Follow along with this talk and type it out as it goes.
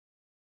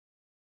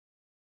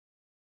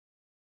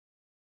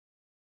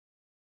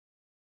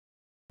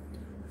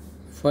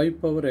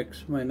5 power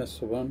x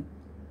minus 1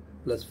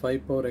 plus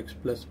 5 power x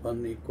plus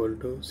 1 equal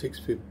to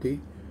 650.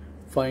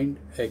 Find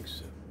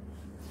x.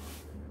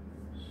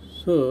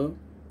 So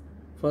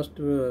first,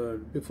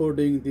 before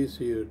doing this,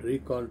 you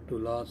recall to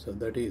laws,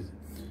 that is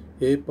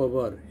a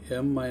power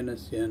m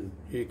minus n,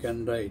 you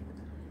can write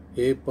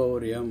a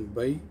power m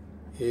by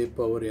a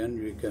power n,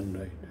 you can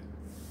write.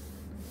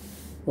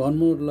 One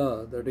more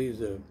law, that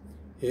is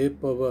a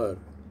power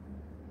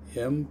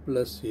m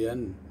plus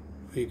n,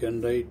 we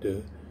can write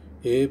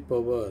a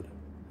power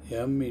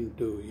m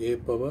into a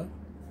power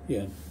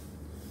n.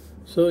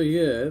 So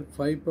here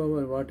 5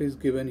 power, what is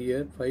given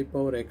here? 5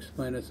 power x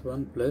minus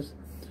 1 plus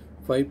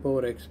 5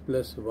 power x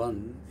plus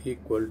 1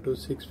 equal to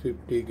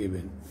 650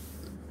 given.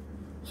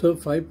 So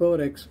 5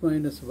 power x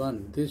minus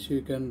 1, this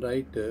you can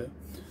write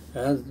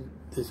as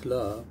this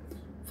law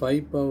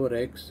 5 power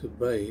x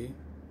by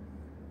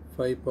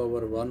 5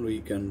 power 1 we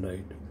can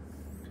write.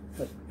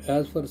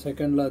 As for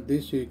second law,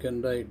 this you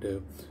can write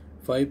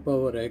 5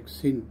 power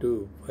x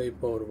into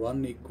 5 power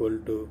 1 equal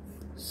to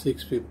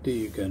 650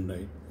 you can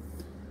write.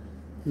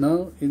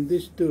 Now in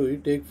this two, you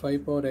take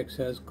 5 power x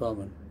as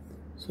common.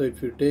 So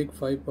if you take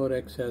 5 power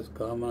x as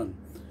common,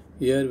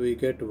 here we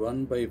get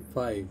 1 by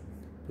 5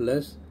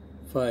 plus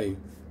 5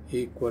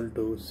 equal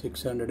to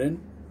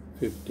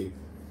 650.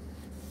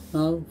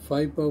 Now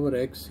 5 power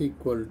x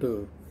equal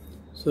to,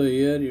 so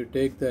here you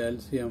take the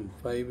LCM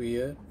 5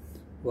 here,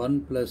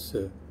 1 plus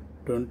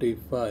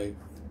 25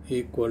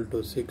 equal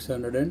to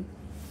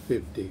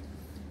 650.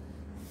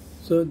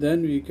 So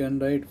then we can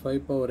write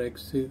 5 power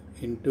x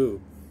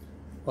into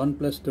 1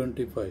 plus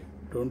 25,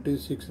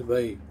 26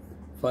 by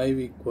 5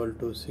 equal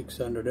to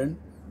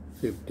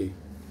 650.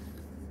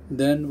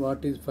 Then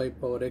what is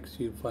 5 power x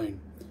you find?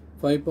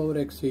 5 power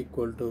x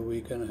equal to,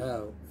 we can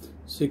have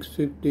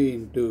 650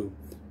 into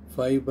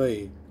 5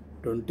 by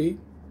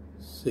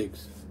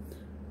 26.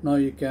 Now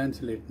you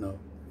cancel it now.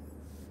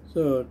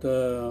 So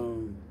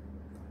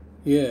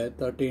here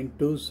 13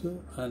 2's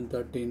and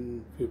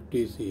 13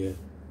 50's here,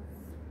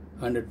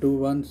 and 2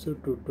 1's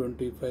to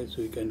 25,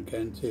 so we can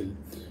cancel.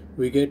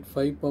 We get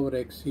 5 power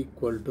x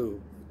equal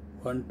to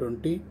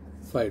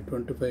 125,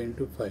 25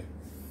 into 5.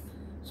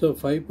 So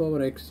 5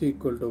 power x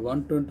equal to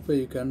 125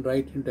 you can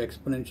write into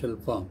exponential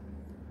form,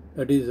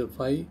 that is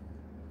 5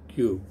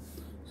 cube.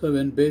 So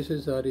when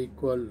bases are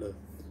equal,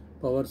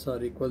 powers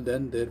are equal,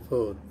 then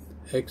therefore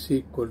x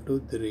equal to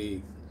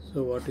 3.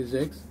 So what is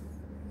x?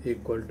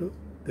 Equal to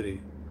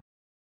 3.